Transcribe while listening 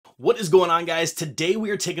What is going on, guys? Today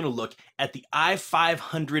we are taking a look at the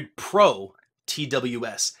i500 Pro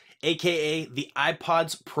TWS, aka the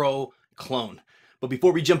iPod Pro Clone. But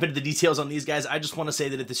before we jump into the details on these guys, I just want to say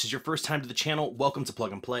that if this is your first time to the channel, welcome to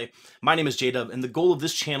Plug and Play. My name is JDubb, and the goal of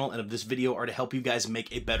this channel and of this video are to help you guys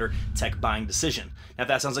make a better tech buying decision. Now, if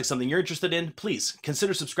that sounds like something you're interested in, please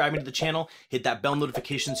consider subscribing to the channel, hit that bell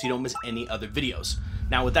notification so you don't miss any other videos.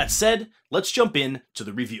 Now, with that said, let's jump in to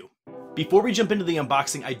the review. Before we jump into the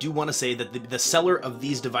unboxing, I do want to say that the seller of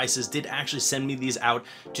these devices did actually send me these out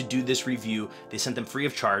to do this review. They sent them free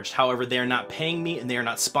of charge. However, they are not paying me and they are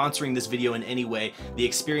not sponsoring this video in any way. The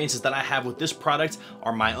experiences that I have with this product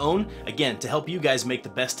are my own, again, to help you guys make the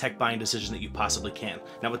best tech buying decision that you possibly can.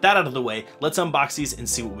 Now, with that out of the way, let's unbox these and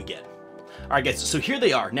see what we get. All right, guys, so here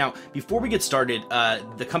they are. Now, before we get started,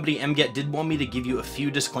 the company MGet did want me to give you a few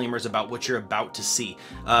disclaimers about what you're about to see.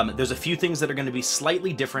 There's a few things that are going to be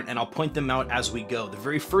slightly different, and I'll point them out as we go. The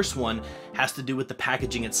very first one has to do with the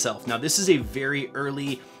packaging itself. Now, this is a very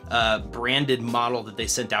early branded model that they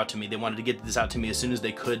sent out to me. They wanted to get this out to me as soon as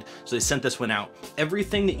they could, so they sent this one out.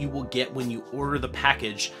 Everything that you will get when you order the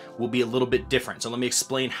package will be a little bit different, so let me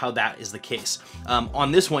explain how that is the case.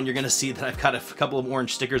 On this one, you're going to see that I've got a couple of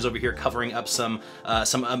orange stickers over here covering up some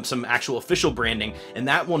actual official branding, and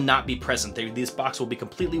that will not be present. This box will be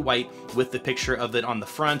completely white with the picture of it on the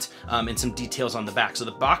front and some details on the back. So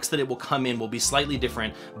the box that it will come in will be slightly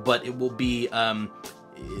different, but it will be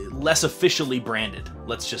less officially branded,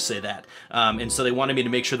 let's just say that. And so they wanted me to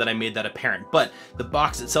make sure that I made that apparent. But the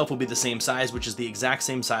box itself will be the same size, which is the exact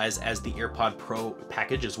same size as the AirPod Pro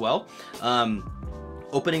package as well.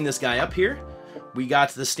 Opening this guy up here, we got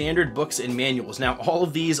the standard books and manuals. Now, all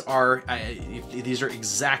of these are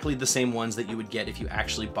exactly the same ones that you would get if you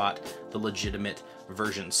actually bought the legitimate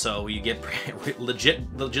version. So you get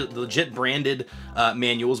legit branded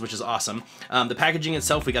manuals, which is awesome. The packaging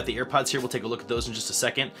itself, we got the AirPods here. We'll take a look at those in just a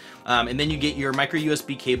second. And then you get your micro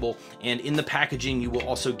USB cable, and in the packaging, you will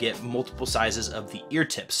also get multiple sizes of the ear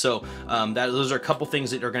tips. So those are a couple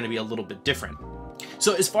things that are going to be a little bit different.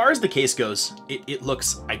 So as far as the case goes, it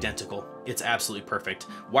looks identical. It's absolutely perfect.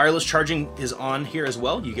 Wireless charging is on here as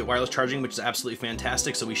well. You get wireless charging, which is absolutely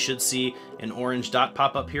fantastic. So we should see an orange dot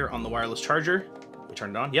pop up here on the wireless charger. We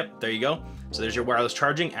turn it on. Yep, there you go. So there's your wireless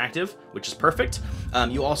charging active, which is perfect.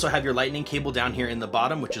 You also have your lightning cable down here in the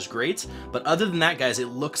bottom, which is great. But other than that, guys, it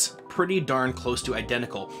looks pretty darn close to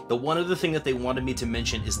identical. The one other thing that they wanted me to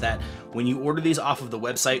mention is that when you order these off of the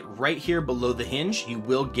website, right here below the hinge, you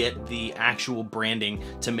will get the actual branding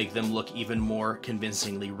to make them look even more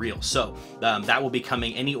convincingly real. So that will be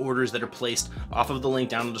coming. Any orders that are placed off of the link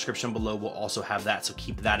down in the description below will also have that. So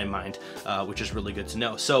keep that in mind, which is really good to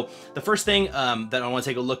know. So the first thing that I want to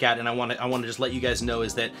take a look at, and I want to just let you guys know,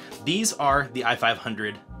 is that these are the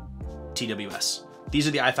i500 TWS. These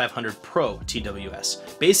are the i500 Pro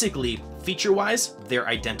TWS. Basically, feature-wise, they're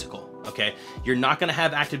identical. Okay, you're not going to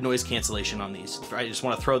have active noise cancellation on these. I just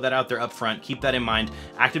want to throw that out there up front. Keep that in mind.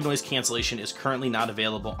 Active noise cancellation is currently not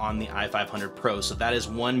available on the i500 Pro, so that is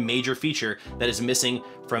one major feature that is missing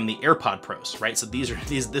from the AirPod Pros, right? So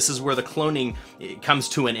this is where the cloning comes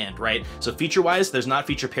to an end, right? So feature-wise, there's not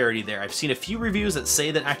feature parity there. I've seen a few reviews that say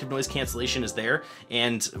that active noise cancellation is there,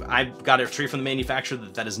 and I've got it straight from the manufacturer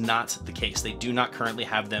that that is not the case. They do not currently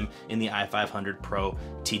have them in the i500 Pro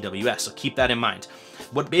TWS, so keep that in mind.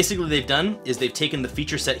 What basically they've done is they've taken the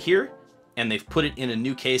feature set here and they've put it in a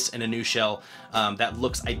new case and a new shell that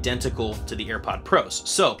looks identical to the AirPod Pros.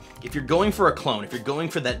 So if you're going for a clone, if you're going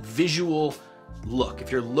for that visual look,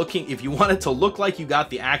 if you want it to look like you got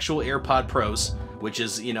the actual AirPod Pros,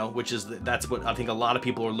 that's what I think a lot of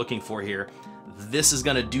people are looking for here, this is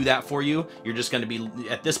going to do that for you. You're just going to be,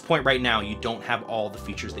 at this point right now, you don't have all the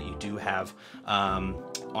features that you do have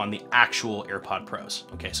on the actual AirPod Pros.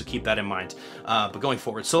 Okay, so keep that in mind. But going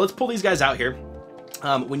forward, so let's pull these guys out here.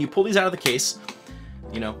 When you pull these out of the case,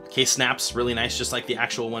 case snaps really nice, just like the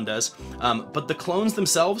actual one does. But the clones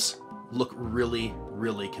themselves look really,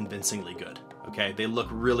 really convincingly good. Okay, they look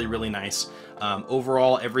really, really nice.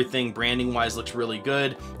 Overall, everything branding-wise looks really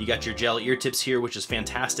good. You got your gel ear tips here, which is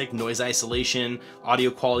fantastic. Noise isolation,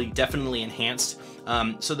 audio quality definitely enhanced.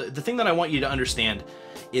 So the thing that I want you to understand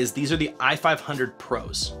is these are the i500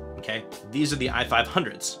 Pros. Okay, these are the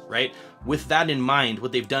i500s, right? With that in mind,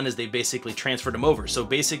 what they've done is they basically transferred them over. So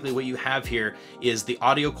basically what you have here is the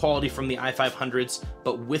audio quality from the i500s,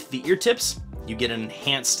 but with the ear tips, you get an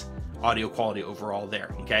enhanced audio quality overall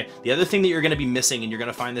there, okay? The other thing that you're gonna be missing, and you're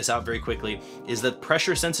gonna find this out very quickly, is that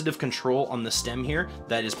pressure sensitive control on the stem here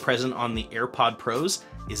that is present on the AirPod Pros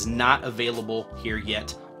is not available here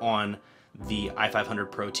yet on the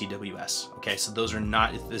i500 Pro TWS. Okay, so those are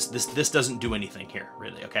not, this doesn't do anything here,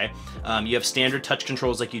 really, okay? You have standard touch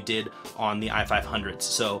controls like you did on the i500s.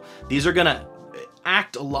 So these are gonna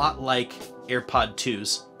act a lot like AirPod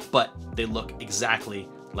 2s, but they look exactly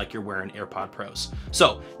like you're wearing AirPod Pros.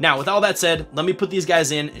 So now with all that said, let me put these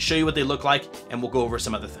guys in, show you what they look like, and we'll go over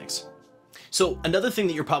some other things. So another thing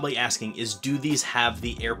that you're probably asking is, do these have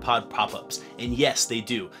the AirPod pop-ups? And yes, they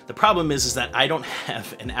do. The problem is that I don't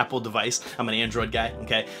have an Apple device. I'm an Android guy,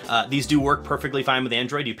 okay? These do work perfectly fine with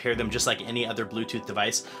Android. You pair them just like any other Bluetooth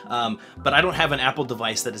device. But I don't have an Apple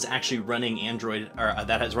device that is actually running Android, or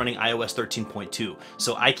that is running iOS 13.2.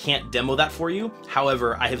 So I can't demo that for you.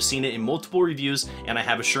 However, I have seen it in multiple reviews, and I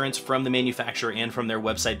have assurance from the manufacturer and from their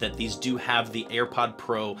website that these do have the AirPod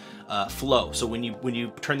Pro flow. So when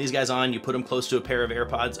you turn these guys on, you put them close to a pair of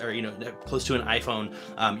AirPods, or close to an iPhone,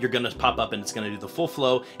 you're gonna pop up and it's gonna do the full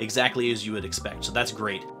flow exactly as you would expect. So that's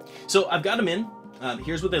great. So I've got them in.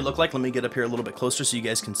 Here's what they look like. Let me get up here a little bit closer so you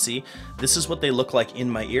guys can see. This is what they look like in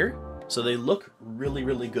my ear. So they look really,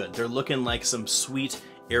 really good. They're looking like some sweet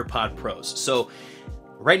AirPod Pros. So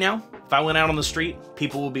right now, if I went out on the street,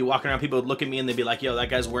 people would be walking around, people would look at me and they'd be like, yo, that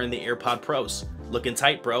guy's wearing the AirPod Pros. Looking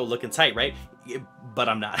tight, bro, looking tight, right? But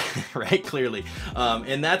I'm not, right? Clearly.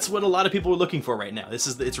 And that's what a lot of people are looking for right now.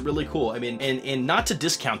 It's really cool. I mean, and not to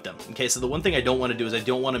discount them. Okay, so the one thing I don't want to do is I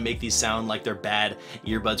don't want to make these sound like they're bad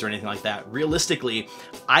earbuds or anything like that. Realistically,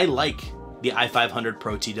 I like the i500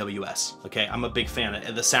 Pro TWS. Okay, I'm a big fan.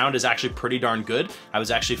 And the sound is actually pretty darn good. I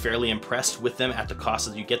was actually fairly impressed with them at the cost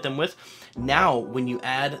that you get them with. Now, when you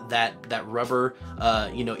add that rubber,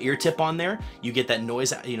 ear tip on there, you get that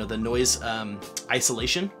noise, the noise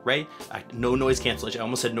isolation, right? No noise cancellation. I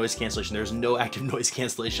almost said noise cancellation. There's no active noise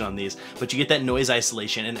cancellation on these, but you get that noise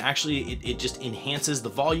isolation, and actually it just enhances the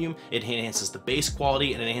volume, it enhances the bass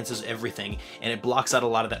quality, and it enhances everything, and it blocks out a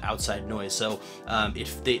lot of that outside noise. So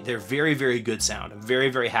they're very, very good sound. I'm very,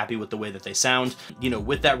 very happy with the way that they sound.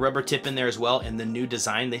 With that rubber tip in there as well, and the new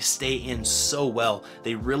design, they stay in so well.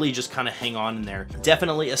 They really just kind of hang on in there.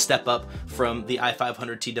 Definitely a step up from the i500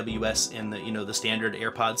 TWS and the standard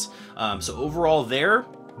AirPods. So overall, they're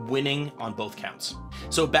winning on both counts.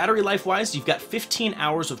 So battery life wise, you've got 15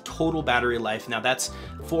 hours of total battery life. Now that's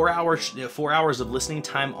 4 hours of listening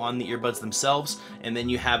time on the earbuds themselves, and then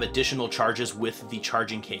you have additional charges with the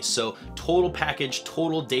charging case. So total package,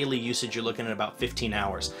 total daily usage, you're looking at about 15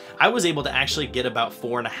 hours. I was able to actually get about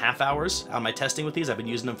 4.5 hours on my testing with these. I've been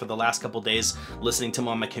using them for the last couple days, listening to them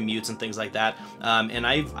on my commutes and things like that. And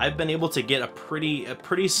I've been able to get a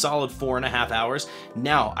pretty solid 4.5 hours.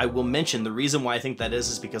 Now I will mention the reason why I think that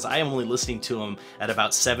is because I am only listening to them at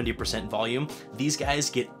about 70% volume. These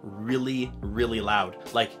guys get really, really loud.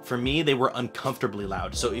 Like for me, they were uncomfortably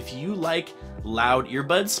loud. So if you like loud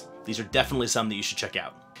earbuds, these are definitely some that you should check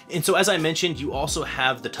out. And so as I mentioned, you also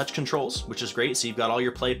have the touch controls, which is great. So you've got all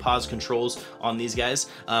your play, pause controls on these guys.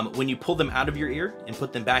 When you pull them out of your ear and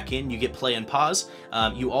put them back in, you get play and pause.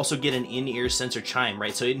 You also get an in-ear sensor chime,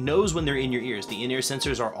 right? So it knows when they're in your ears. The in-ear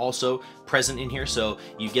sensors are also present in here. So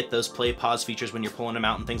you get those play, pause features when you're pulling them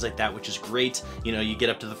out and things like that, which is great. You get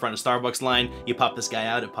up to the front of Starbucks line, you pop this guy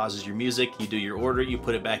out, it pauses your music, you do your order, you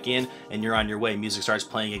put it back in, and you're on your way. Music starts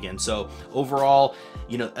playing again. So overall,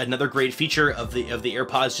 another great feature of the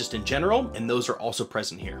AirPods just in general, and those are also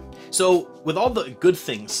present here. So with all the good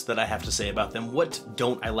things that I have to say about them, what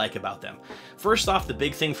don't I like about them? First off, the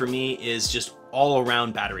big thing for me is just all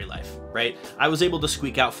around battery life, right? I was able to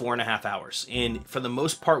squeak out 4.5 hours. And for the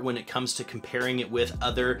most part, when it comes to comparing it with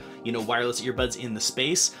other, wireless earbuds in the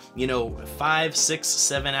space, 5, 6,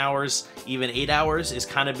 7 hours, even 8 hours is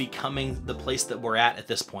kind of becoming the place that we're at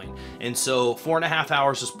this point. And so 4.5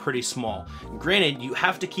 hours is pretty small. Granted, you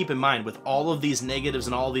have to keep in mind with all of these negatives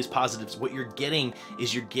and all of these positives, what you're getting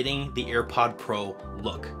is you're getting the AirPod Pro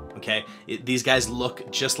look. Okay, these guys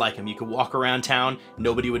look just like them. You could walk around town,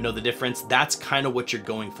 nobody would know the difference. That's kind of what you're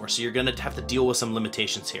going for. So you're gonna have to deal with some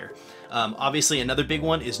limitations here. Obviously, another big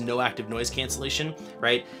one is no active noise cancellation,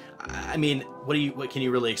 right? I mean, what can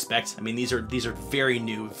you really expect? I mean, these are very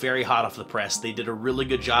new, very hot off the press. They did a really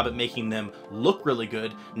good job at making them look really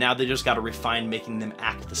good. Now they just got to refine making them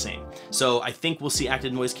act the same. So I think we'll see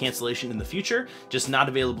active noise cancellation in the future, just not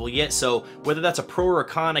available yet. So whether that's a pro or a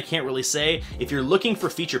con, I can't really say. If you're looking for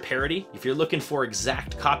feature parity, if you're looking for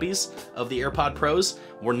exact copies of the AirPod Pros,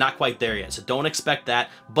 we're not quite there yet. So don't expect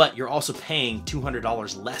that, but you're also paying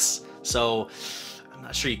 $200 less. So I'm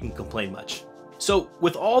not sure you can complain much. So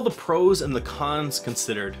with all the pros and the cons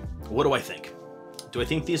considered, what do I think? Do I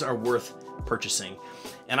think these are worth purchasing.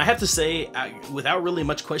 And I have to say, without really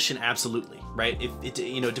much question, absolutely, right? If it,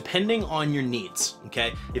 you know, depending on your needs,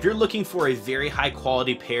 okay? If you're looking for a very high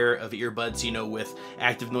quality pair of earbuds, you know, with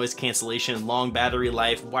active noise cancellation, long battery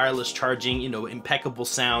life, wireless charging, you know, impeccable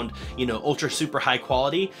sound, you know, ultra super high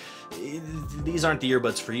quality, these aren't the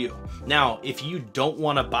earbuds for you. Now, if you don't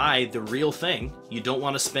want to buy the real thing, you don't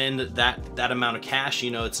want to spend that amount of cash,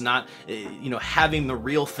 you know, it's not, you know, having the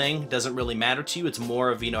real thing doesn't really matter to you. It's more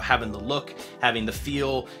of, you know, having the look, having the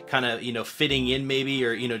feel, kind of, you know, fitting in maybe,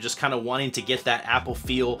 or, you know, just kind of wanting to get that Apple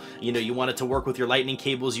feel. You know, you want it to work with your lightning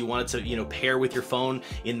cables, you want it to, you know, pair with your phone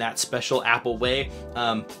in that special Apple way.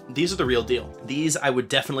 These are the real deal. These I would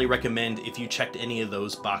definitely recommend if you checked any of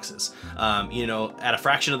those boxes. You know, at a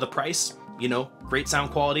fraction of the price, you know, great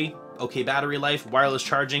sound quality, okay battery life, wireless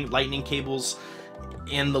charging, lightning cables,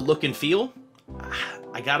 and the look and feel,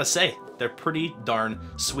 I gotta say, they're pretty darn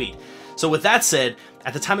sweet. So with that said,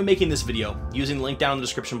 at the time of making this video, using the link down in the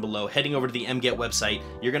description below, heading over to the MGet website,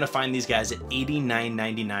 you're gonna find these guys at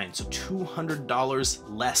 $89.99, so $200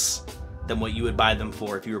 less than what you would buy them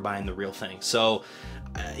for if you were buying the real thing. So,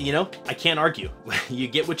 you know, I can't argue. You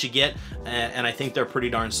get what you get, and I think they're pretty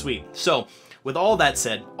darn sweet. So, with all that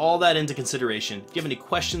said, all that into consideration, if you have any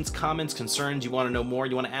questions, comments, concerns, you want to know more,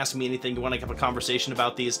 you want to ask me anything, you want to have a conversation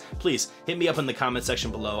about these, please hit me up in the comment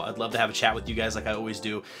section below. I'd love to have a chat with you guys like I always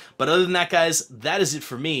do. But other than that, guys, that is it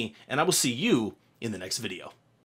for me, and I will see you in the next video.